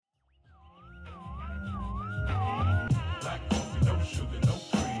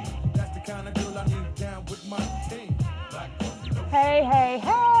Hey, hey,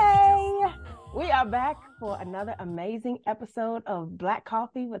 hey! We are back for another amazing episode of Black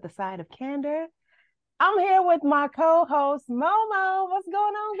Coffee with the Side of Candor. I'm here with my co-host Momo. What's going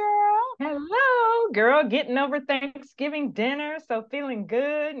on, girl? Hello, girl. Getting over Thanksgiving dinner, so feeling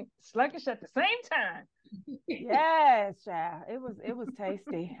good, sluggish at the same time. Yes, child. It was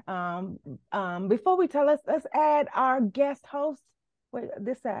tasty. Before we tell let's add our guest host. Wait,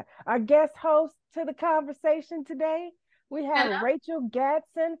 this side. Our guest host to the conversation today. We have Hello. Rachel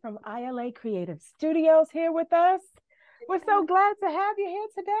Gadson from ILA Creative Studios here with us. We're so glad to have you here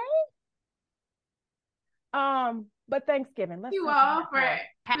today. But Thanksgiving, let's You talk all about for that.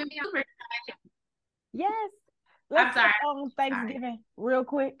 having me over. Yes, let's I'm touch sorry. on Thanksgiving real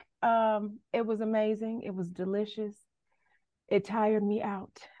quick. It was amazing. It was delicious. It tired me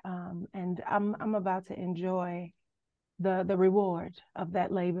out, and I'm about to enjoy the reward of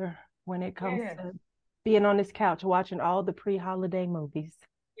that labor when it comes Yes. to being on this couch watching all the pre-holiday movies.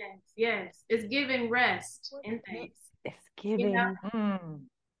 Yes, yes. It's giving rest and things. It's You know, giving. Mm,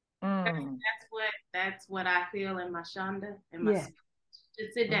 that's, mm, that's what I feel in my shonda and my Yes. spirit.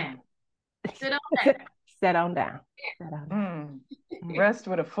 Just sit down. mm, Sit on Sit, down. sit on down. Sit on down. Rest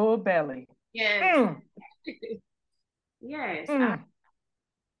with a full belly. Yes. Mm, Yes. I'm mm.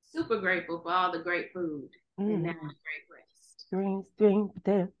 super grateful for all the great food and now Mm-hmm. great rest. Green, green,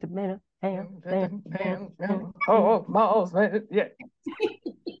 potato, tomato, ham, ham, ham, ham. Oh, balls, yeah.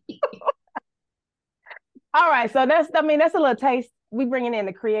 All right, so that's a little taste. We bringing in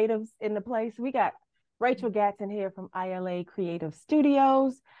the creatives in the place. We got Rachel Gadson here from ILA Creative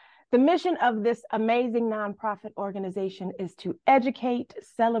Studios. The mission of this amazing nonprofit organization is to educate,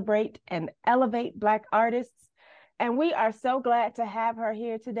 celebrate, and elevate Black artists. And we are so glad to have her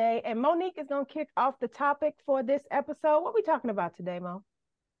here today. And Monique is going to kick off the topic for this episode. What are we talking about today, Mo?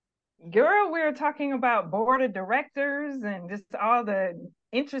 Girl, we're talking about board of directors and just all the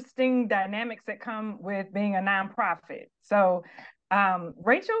interesting dynamics that come with being a nonprofit. So,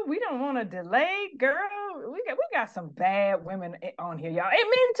 Rachel, we don't want to delay, girl. We got some bad women on here, y'all, and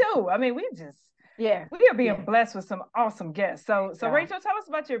men too. I mean, Yeah. we are being blessed with some awesome guests. So Yeah. Rachel, tell us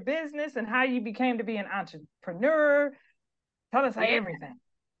about your business and how you became to be an entrepreneur. Tell us how Yeah. everything.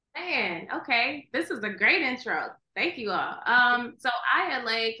 Man, okay. This is a great intro. Thank you all. So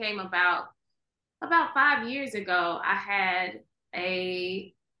ILA came about 5 years ago. I had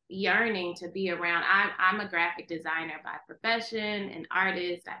a yearning to be around. I'm a graphic designer by profession, an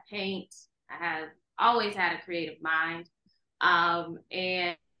artist. I paint. I have always had a creative mind.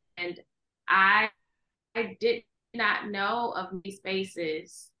 And I did not know of many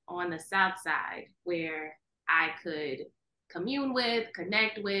spaces on the South Side where I could commune with,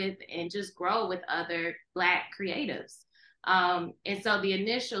 connect with, and just grow with other Black creatives. And so the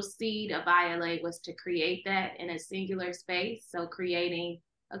initial seed of ILA was to create that in a singular space. So creating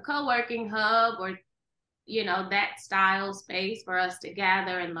a co-working hub or, that style space for us to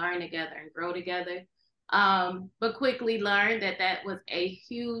gather and learn together and grow together. But quickly learned that that was a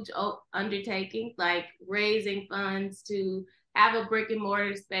huge undertaking, like raising funds to have a brick and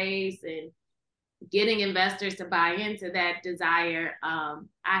mortar space and getting investors to buy into that desire.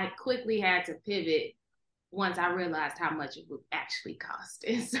 I quickly had to pivot once I realized how much it would actually cost.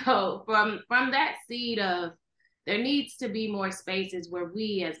 And so from that seed of there needs to be more spaces where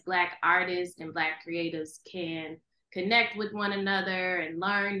we as Black artists and Black creatives can connect with one another and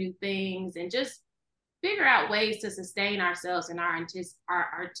learn new things and just figure out ways to sustain ourselves in our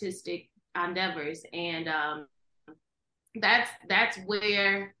artistic endeavors. And that's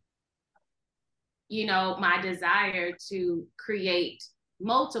where my desire to create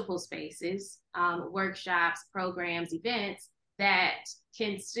multiple spaces, workshops, programs, events that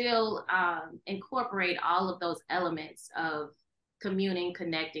can still incorporate all of those elements of communing,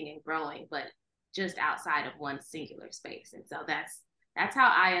 connecting, and growing, but just outside of one singular space. And so that's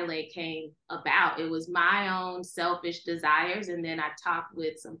how ILA came about. It was my own selfish desires. And then I talked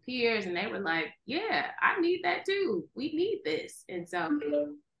with some peers and they were like, yeah, I need that too. We need this. And so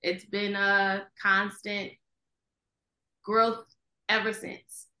it's been a constant growth ever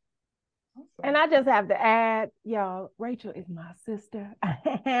since. And I just have to add, y'all, Rachel is my sister. I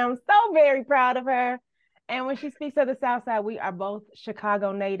am so very proud of her. And when she speaks of the South Side, we are both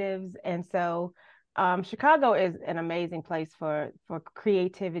Chicago natives. And so Chicago is an amazing place for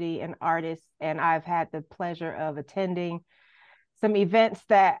creativity and artists. And I've had the pleasure of attending some events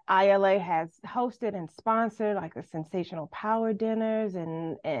that ILA has hosted and sponsored, like the Sensational Power Dinners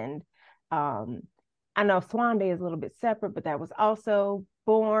and I know Swan Day is a little bit separate, but that was also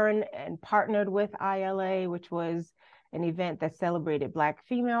born and partnered with ILA, which was an event that celebrated Black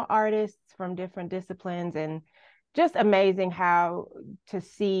female artists from different disciplines. And just amazing how to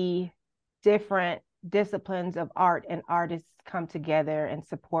see different disciplines of art and artists come together and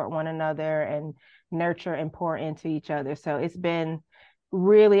support one another and nurture and pour into each other. So it's been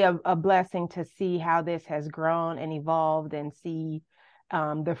really a blessing to see how this has grown and evolved and see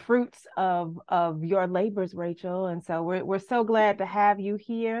the fruits of your labors, Rachel. And so we're so glad to have you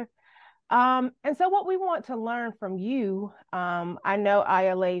here. And so what we want to learn from you, I know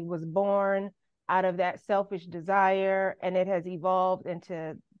ILA was born out of that selfish desire, and it has evolved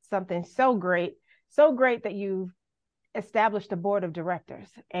into something so great that you've established a board of directors.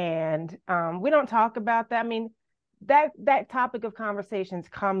 And we don't talk about that. I mean, that topic of conversations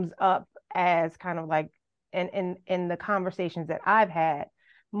comes up as kind of like in the conversations that I've had,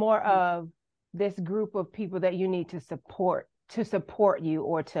 more of this group of people that you need to support you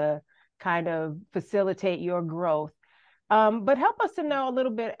or to kind of facilitate your growth. But help us to know a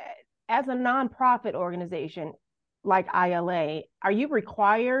little bit, as a nonprofit organization like ILA, are you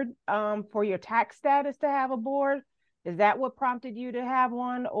required for your tax status to have a board? Is that what prompted you to have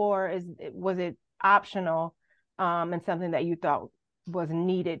one, or was it optional and something that you thought was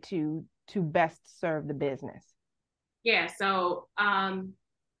needed to best serve the business? Yeah, so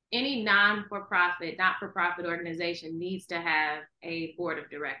any not-for-profit organization needs to have a board of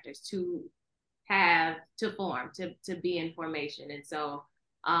directors to be in formation. And so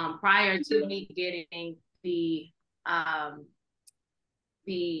prior to me getting the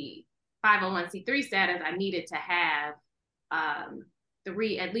 501c3 status, I needed to have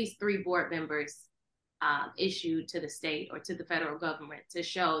at least three board members issued to the state or to the federal government to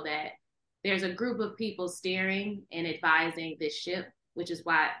show that there's a group of people steering and advising this ship, which is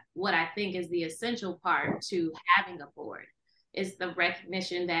what I think is the essential part to having a board, is the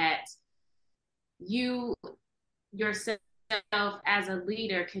recognition that you yourself as a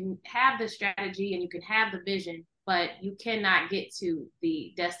leader can have the strategy and you can have the vision, but you cannot get to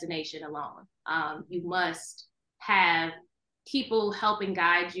the destination alone. You must have people helping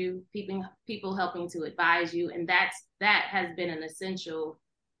guide you, people helping to advise you, and that has been an essential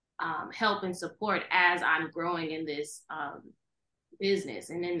help and support as I'm growing in this business.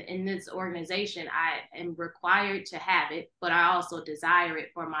 And in this organization, I am required to have it, but I also desire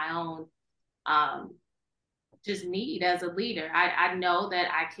it for my own just need as a leader. I know that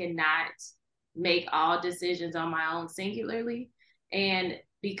I cannot make all decisions on my own singularly. And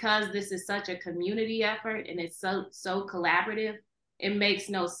because this is such a community effort and it's so collaborative, it makes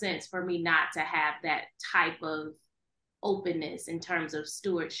no sense for me not to have that type of openness in terms of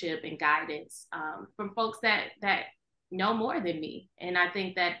stewardship and guidance from folks that know more than me. And I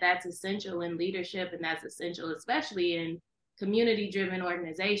think that that's essential in leadership, and that's essential especially in community-driven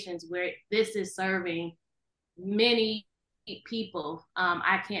organizations where this is serving many people.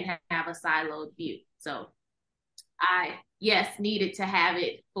 I can't have a siloed view. So I, yes, needed to have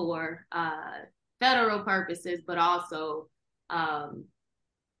it for federal purposes, but also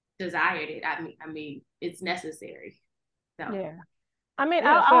desired it. I mean, it's necessary. So. Yeah. I mean,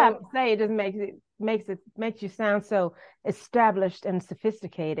 I'll have to say, it just makes you sound so established and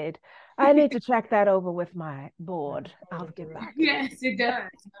sophisticated. I need to check that over with my board. I'll get back. Yes, it does.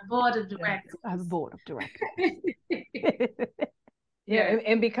 A board of directors. I have a board of directors. Yeah,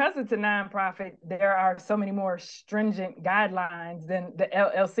 and because it's a nonprofit, there are so many more stringent guidelines than the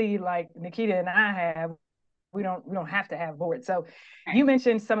LLC like Nikita and I have. We don't have to have boards. So you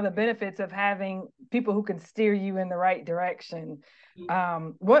mentioned some of the benefits of having people who can steer you in the right direction.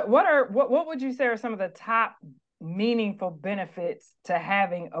 What would you say are some of the top meaningful benefits to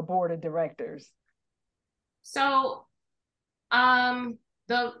having a board of directors? So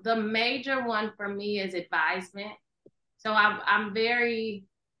the major one for me is advisement. So I'm very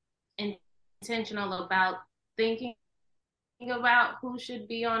intentional about thinking about who should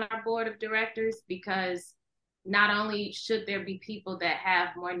be on our board of directors, because not only should there be people that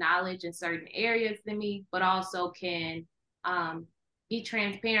have more knowledge in certain areas than me, but also can be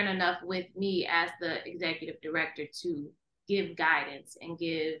transparent enough with me as the executive director to give guidance and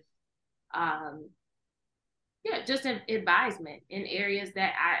give just an advisement in areas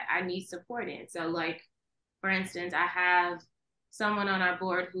that I need support in. So like, for instance, I have someone on our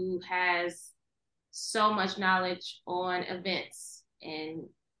board who has so much knowledge on events and,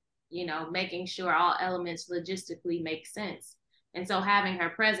 making sure all elements logistically make sense. And so having her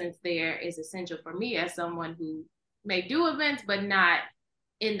presence there is essential for me as someone who may do events, but not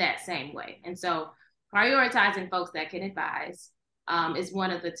in that same way. And so prioritizing folks that can advise is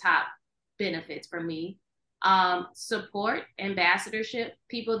one of the top benefits for me. Support, ambassadorship,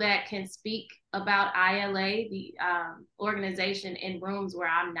 people that can speak about ILA, the organization, in rooms where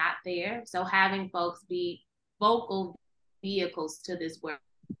I'm not there. So having folks be vocal vehicles to this work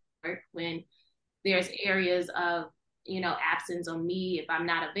when there's areas of, absence on me if I'm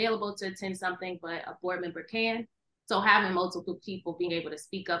not available to attend something, but a board member can. So having multiple people being able to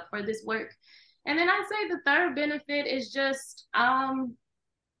speak up for this work. And then I'd say the third benefit is just, I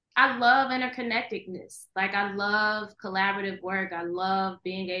love interconnectedness. Like, I love collaborative work. I love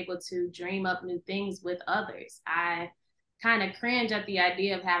being able to dream up new things with others. I kind of cringe at the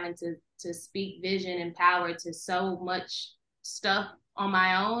idea of having to speak vision and power to so much stuff on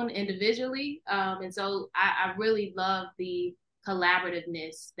my own individually. And so I really love the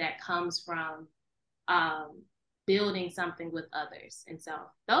collaborativeness that comes from building something with others. And so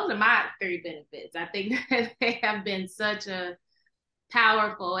those are my three benefits. I think that they have been such a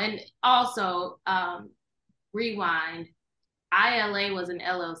powerful, and also rewind, ILA was an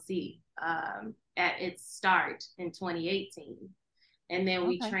LLC at its start in 2018. And then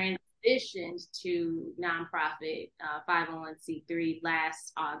we transitioned to nonprofit 501c3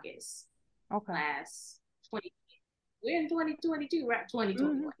 last August. Last 20, we're in 2022, right?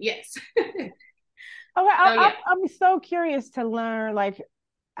 2021, yes. I'm so curious to learn like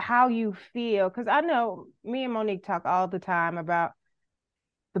how you feel, because I know me and Monique talk all the time about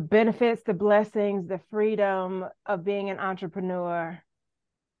the benefits, the blessings, the freedom of being an entrepreneur.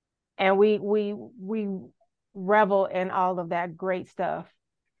 And we revel in all of that great stuff.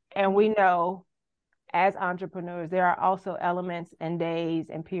 And we know as entrepreneurs, there are also elements and days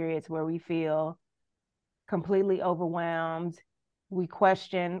and periods where we feel completely overwhelmed. We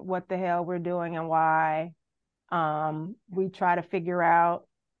question what the hell we're doing and why. We try to figure out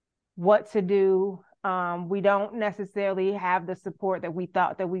what to do. We don't necessarily have the support that we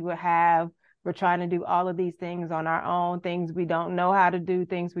thought that we would have. We're trying to do all of these things on our own, things we don't know how to do,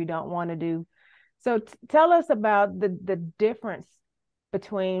 things we don't want to do. So tell us about the difference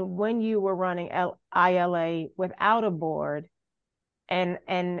between when you were running ILA without a board and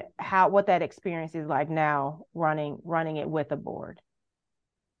what that experience is like now running it with a board.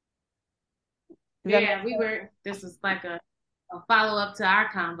 This is like a follow-up to our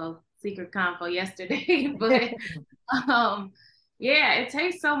secret convo yesterday. But it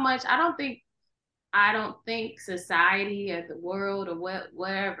takes so much. I don't think society or the world or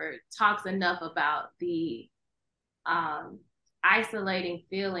whatever talks enough about the isolating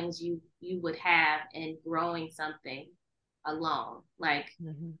feelings you would have in growing something alone. Like,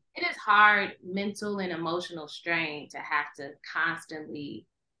 it is hard mental and emotional strain to have to constantly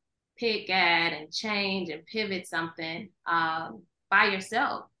pick at and change and pivot something by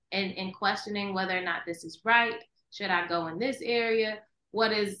yourself and questioning whether or not this is right. Should I go in this area?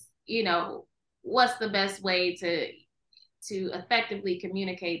 What's the best way to effectively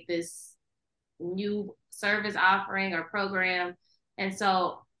communicate this new service offering or program? And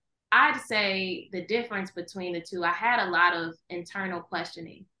so I'd say the difference between the two, I had a lot of internal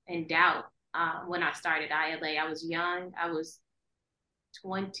questioning and doubt when I started ILA. I was young. I was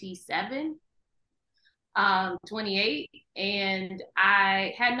 27, 28, and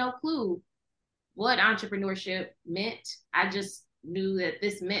I had no clue what entrepreneurship meant. I just knew that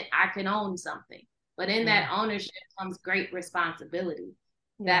this meant I could own something. But in that ownership comes great responsibility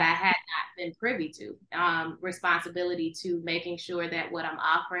that I had not been privy to. Responsibility to making sure that what I'm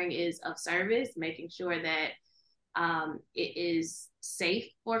offering is of service, making sure that it is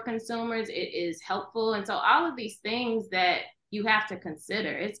safe for consumers, it is helpful. And so all of these things that you have to consider,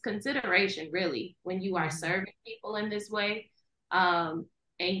 it's consideration really when you are serving people in this way. And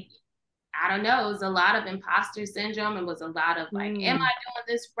I don't know, it was a lot of imposter syndrome. It was a lot of like, am I doing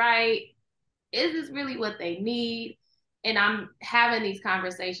this right? Is this really what they need? And I'm having these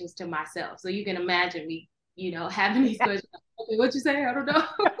conversations to myself. So you can imagine me, having these questions. Okay, what you say? I don't know.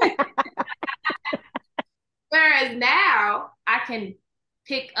 Whereas now I can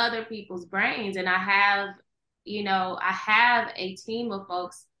pick other people's brains, and I have a team of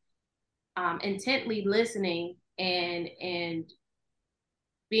folks intently listening and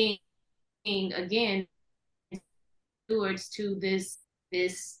being, again, stewards to this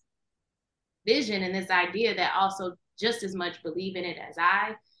vision and this idea that also just as much believe in it as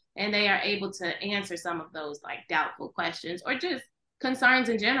I, and they are able to answer some of those like doubtful questions or just concerns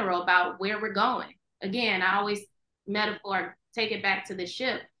in general about where we're going. Again, I always take it back to the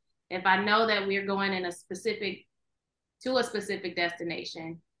ship. If I know that we're going to a specific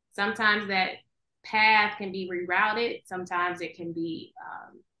destination, sometimes that path can be rerouted. Sometimes it can be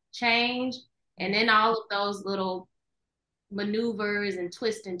changed. And then all of those little maneuvers and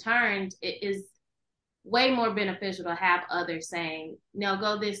twists and turns, it is way more beneficial to have others saying, no,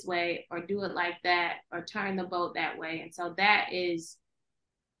 go this way or do it like that or turn the boat that way. And so that is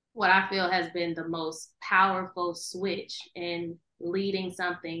what I feel has been the most powerful switch in leading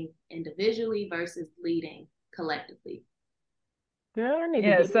something individually versus leading collectively. Girl, I need to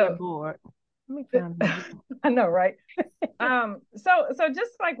Yeah, get me a so board. Let me find my I know, right? So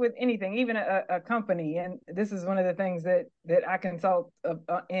just like with anything, even a company, and this is one of the things that I consult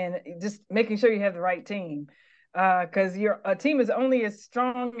in, just making sure you have the right team, because your a team is only as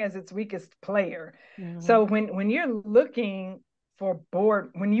strong as its weakest player. Mm-hmm. So when you're looking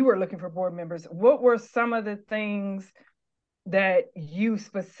when you were looking for board members, what were some of the things that you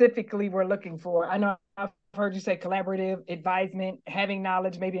specifically were looking for? I know I've heard you say collaborative advisement, having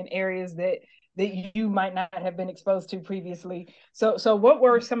knowledge maybe in areas that you might not have been exposed to previously. So what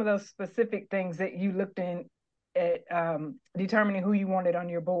were some of those specific things that you looked in at determining who you wanted on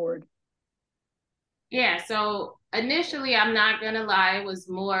your board? Yeah, so initially, I'm not gonna lie, it was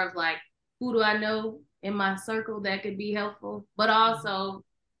more of like, who do I know in my circle that could be helpful, but also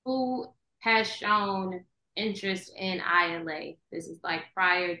who has shown interest in ILA. This is like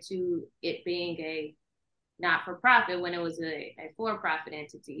prior to it being a not for profit when it was a for profit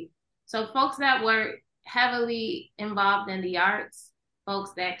entity. So, folks that were heavily involved in the arts,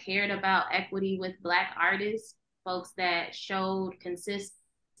 folks that cared about equity with Black artists, folks that showed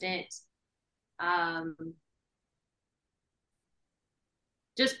consistent um,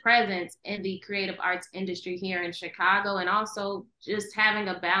 just presence in the creative arts industry here in Chicago, and also just having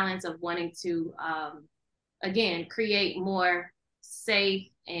a balance of wanting to, again, create more safe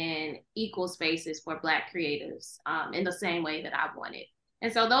and equal spaces for Black creatives in the same way that I wanted.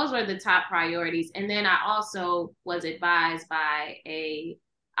 And so those were the top priorities. And then I also was advised by a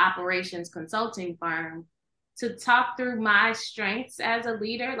operations consulting firm to talk through my strengths as a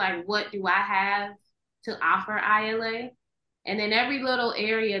leader, like what do I have to offer ILA? And then every little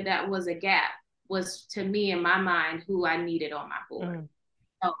area that was a gap was, to me, in my mind, who I needed on my board. Mm.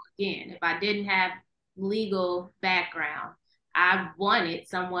 So again, if I didn't have legal background, I wanted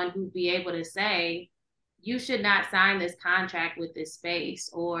someone who'd be able to say, you should not sign this contract with this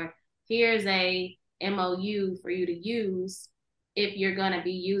space, or here's a MOU for you to use if you're going to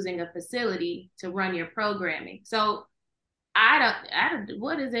be using a facility to run your programming. So I don't,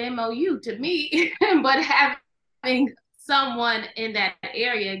 what is an MOU to me? But having someone in that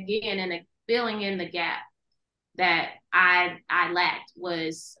area again and filling in the gap that I lacked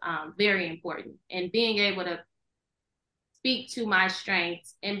was very important. And being able to speak to my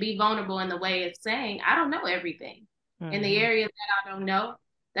strengths and be vulnerable in the way of saying, I don't know everything. Mm-hmm. In the area that I don't know,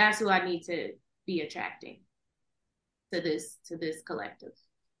 that's who I need to be attracting to this collective,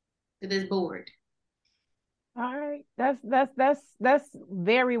 to this board. All right. That's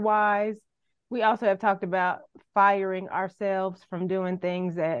very wise. We also have talked about firing ourselves from doing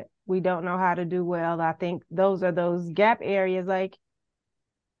things that we don't know how to do well. I think those are those gap areas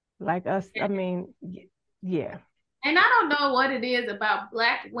like us. I mean, yeah. And I don't know what it is about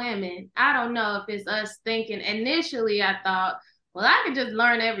Black women. I don't know if it's us thinking initially, I thought, well, I could just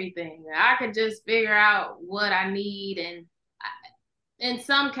learn everything. I could just figure out what I need. And in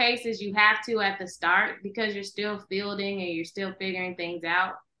some cases, you have to at the start because you're still fielding and you're still figuring things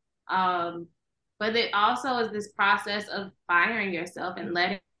out. But it also is this process of firing yourself and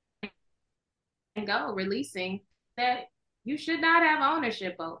letting go, releasing that you should not have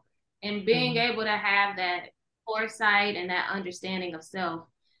ownership over, and being able to have that foresight and that understanding of self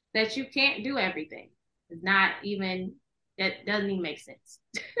that you can't do everything. It's not even, that doesn't even make sense.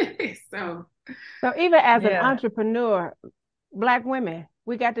 So even as an entrepreneur, Black women,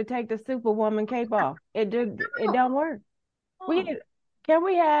 we got to take the superwoman cape off. It don't work. Can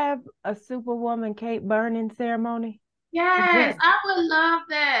we have a superwoman cape burning ceremony? Yes, I would love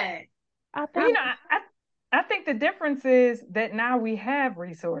that. I think the difference is that now we have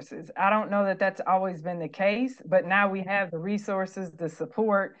resources. I don't know that that's always been the case, but now we have the resources, the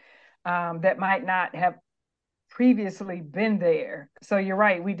support that might not have previously been there. So you're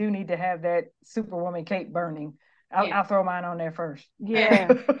right. We do need to have that superwoman cape burning. I'll throw mine on there first.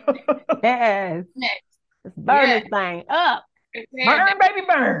 Yeah. Yes. Let's burn this thing up. Burn, baby,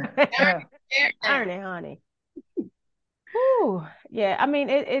 burn. Burn it, honey. Whew. Yeah. I mean,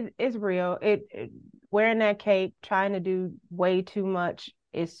 it's real. Wearing that cape, trying to do way too much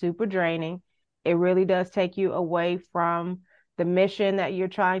is super draining. It really does take you away from the mission that you're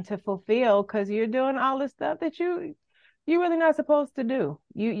trying to fulfill because you're doing all the stuff that you're really not supposed to do.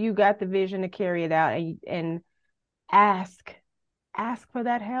 You got the vision to carry it out and ask for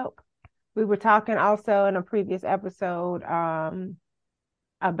that help. We were talking also in a previous episode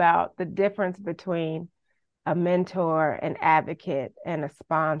about the difference between a mentor, an advocate, and a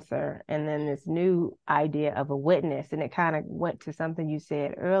sponsor, and then this new idea of a witness. And it kind of went to something you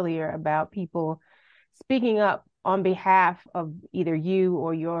said earlier about people speaking up on behalf of either you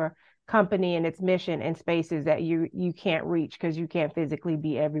or your company and its mission in spaces that you can't reach because you can't physically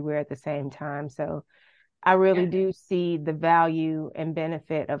be everywhere at the same time. So I really do see the value and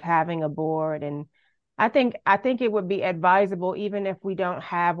benefit of having a board. And I think it would be advisable, even if we don't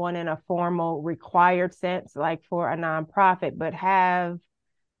have one in a formal required sense, like for a nonprofit, but have,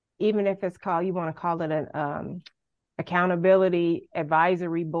 even if it's called, you want to call it an accountability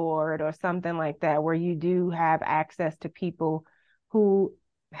advisory board or something like that, where you do have access to people who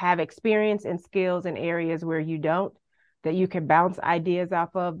have experience and skills in areas where you don't, that you can bounce ideas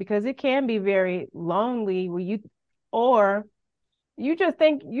off of, because it can be very lonely where or you just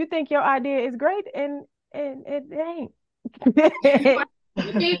think your idea is great and it ain't.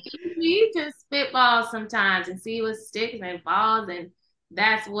 You need to spitball sometimes and see what sticks and falls, and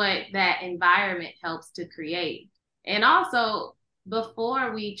that's what that environment helps to create. And also,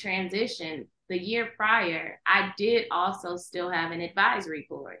 before we transitioned, the year prior, I did also still have an advisory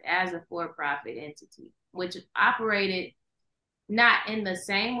board as a for-profit entity, which operated not in the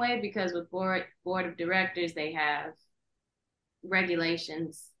same way, because with board of directors, they have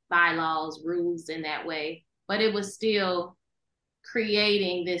regulations, bylaws, rules in that way, but it was still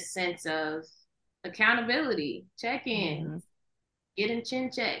creating this sense of accountability, check-ins, getting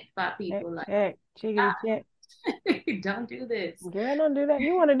chin checked by people. Check, check. Don't do this. Girl, don't do that.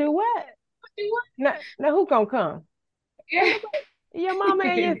 You want to do what? Now who gonna come? Yeah. Your mama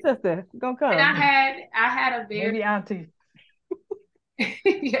and your sister gonna come. And I had a very maybe auntie.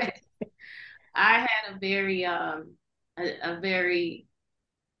 Yes. I had a very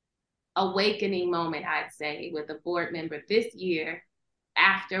awakening moment, I'd say, with a board member this year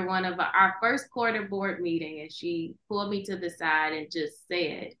after one of our first quarter board meeting, and she pulled me to the side and just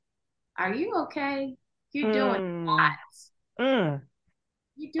said, "Are you okay? You're doing a lot.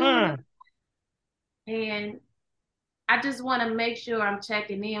 You're doing a lot." And I just want to make sure I'm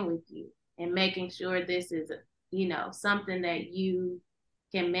checking in with you and making sure this is, something that you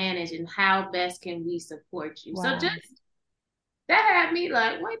can manage, and how best can we support you. Wow. So just that had me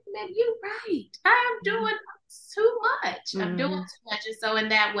like, wait a minute, you're right. I'm doing too much. I'm doing too much. And so in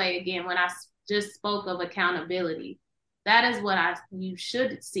that way, again, when I just spoke of accountability, that is what you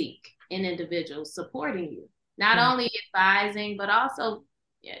should seek in individuals supporting you. Not only advising, but also,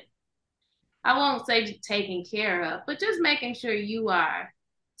 I won't say taking care of, but just making sure you are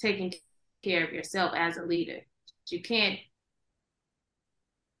taking care of yourself as a leader. You can't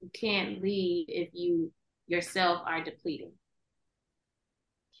lead if you yourself are depleting.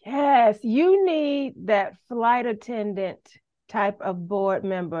 Yes, you need that flight attendant type of board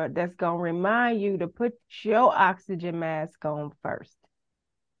member that's going to remind you to put your oxygen mask on first.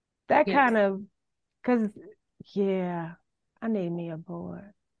 That kind of, because, I need me a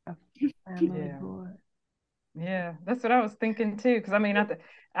board, a family board. Yeah, that's what I was thinking too. Because I mean,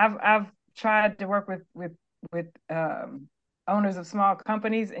 I've tried to work with owners of small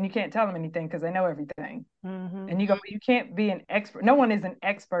companies, and you can't tell them anything because they know everything. And you go, you can't be an expert. No one is an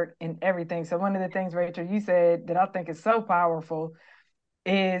expert in everything. So one of the things, Rachel, you said that I think is so powerful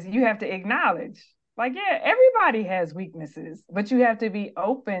is you have to acknowledge, like, everybody has weaknesses, but you have to be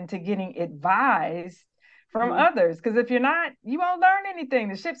open to getting advice from others. Because if you're not, you won't learn anything.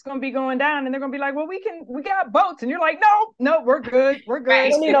 The ship's going to be going down, and they're going to be like, well, we got boats. And you're like, no, we're good. We're good.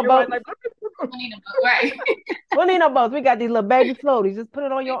 Right. We need no boats. Like, we need a boat, right. We need no boats. We got these little baby floaties. Just put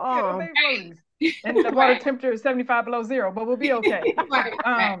it on your arm. And the water temperature is 75 below zero, but we'll be okay.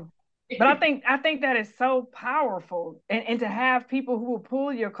 But I think that is so powerful, and to have people who will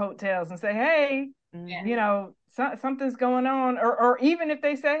pull your coattails and say, hey, something's going on, or even if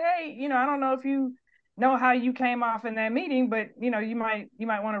they say, hey, I don't know if you know how you came off in that meeting, but you might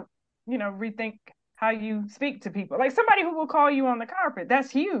want to rethink how you speak to people. Like somebody who will call you on the carpet.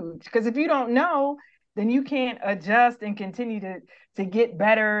 That's huge, because if you don't know, then you can't adjust and continue to get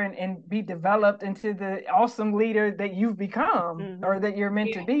better and be developed into the awesome leader that you've become or that you're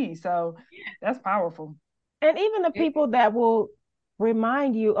meant to be. So that's powerful. And even the people that will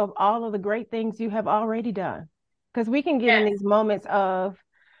remind you of all of the great things you have already done. Because we can get in these moments of,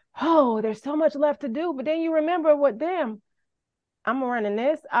 oh, there's so much left to do. But then you remember I'm running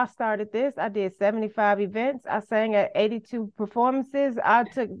this. I started this. I did 75 events. I sang at 82 performances. I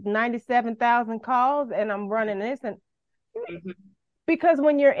took 97,000 calls, and I'm running this. And because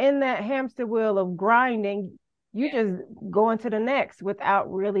when you're in that hamster wheel of grinding, you just go into the next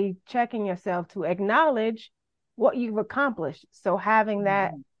without really checking yourself to acknowledge what you've accomplished. So having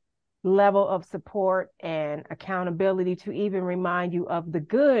that level of support and accountability to even remind you of the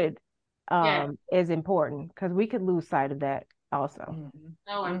good is important, because we could lose sight of that also. Mm-hmm.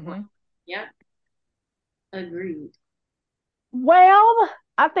 So important. Yep. Agreed. Well,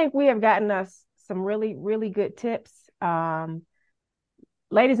 I think we have gotten us some really, really good tips.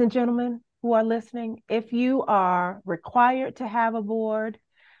 Ladies and gentlemen who are listening, if you are required to have a board,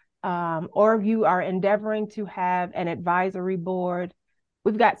 or if you are endeavoring to have an advisory board,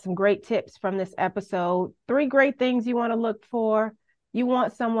 we've got some great tips from this episode. 3 great things you want to look for. You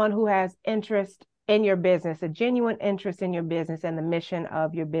want someone who has interest in your business, a genuine interest in your business and the mission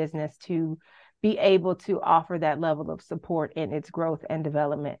of your business, to be able to offer that level of support in its growth and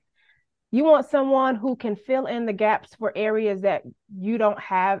development. You want someone who can fill in the gaps for areas that you don't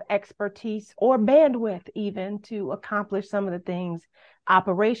have expertise or bandwidth even to accomplish some of the things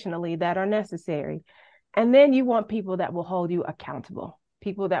operationally that are necessary. And then you want people that will hold you accountable,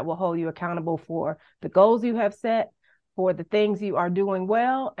 people that will hold you accountable for the goals you have set, for the things you are doing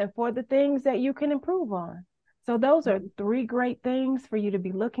well, and for the things that you can improve on. So those are 3 great things for you to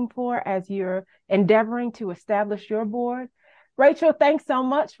be looking for as you're endeavoring to establish your board. Rachel, thanks so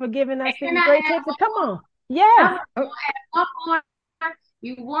much for giving us these great tips. Come on. Yes.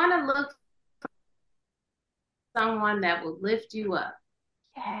 You want to look for someone that will lift you up.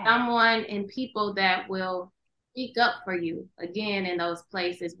 Yeah. Someone and people that will speak up for you, again, in those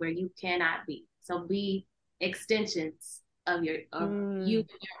places where you cannot be. So be extensions of you and your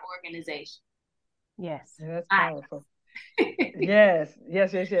organization. Yes. Yeah, that's powerful. Yes.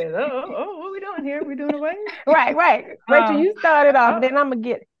 What are we doing here? We're doing away? Right. Rachel, you started off, then I'm going to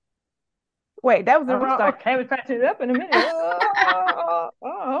get it. Wait, that was the wrong. Start can't patching it up in a minute. Hold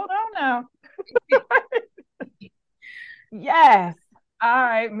on now. Yes. All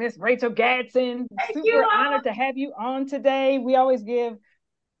right, Miss Rachel Gadson. Super honored to have you on today. We always give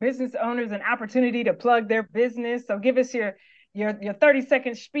business owners an opportunity to plug their business. So give us your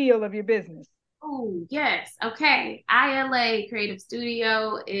 30-second spiel of your business. Oh, yes. Okay. ILA Creative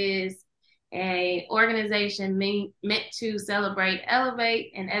Studio is an organization meant to celebrate,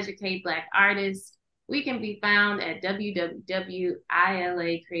 elevate, and educate Black artists. We can be found at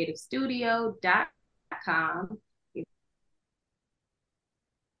www.ilacreativestudio.com.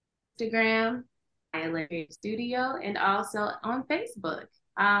 Instagram, ILA Creative Studio, and also on Facebook.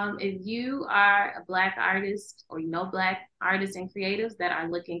 If you are a Black artist or you know Black artists and creatives that are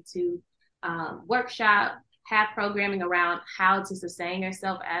looking to workshop, have programming around how to sustain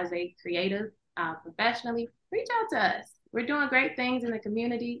yourself as a creative professionally, reach out to us. We're doing great things in the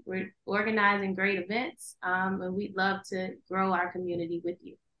community. We're organizing great events, and we'd love to grow our community with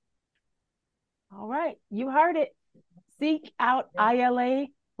you. All right. You heard it. Seek out ILA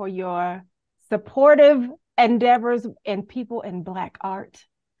for your supportive endeavors and people in Black art.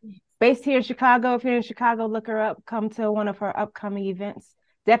 Based here in Chicago. If you're in Chicago, look her up. Come to one of her upcoming events.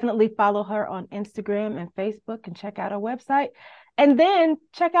 Definitely follow her on Instagram and Facebook and check out her website. And then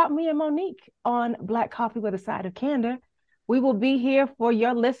check out me and Monique on Black Coffee with a Side of Candor. We will be here for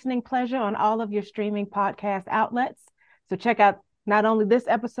your listening pleasure on all of your streaming podcast outlets. So check out not only this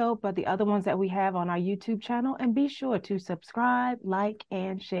episode, but the other ones that we have on our YouTube channel. And be sure to subscribe, like,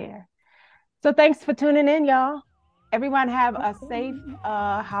 and share. So thanks for tuning in, y'all. Everyone have a safe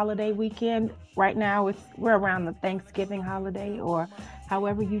holiday weekend. Right now, we're around the Thanksgiving holiday, or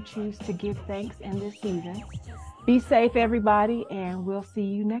however you choose to give thanks in this season. Be safe, everybody, and we'll see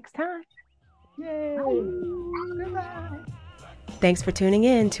you next time. Yay! Thanks for tuning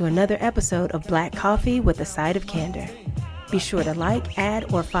in to another episode of Black Coffee with a Side of Candor. Be sure to like,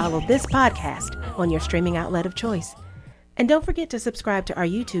 add, or follow this podcast on your streaming outlet of choice. And don't forget to subscribe to our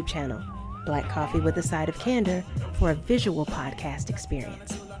YouTube channel, Black Coffee with a Side of Candor, for a visual podcast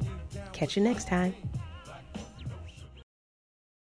experience. Catch you next time.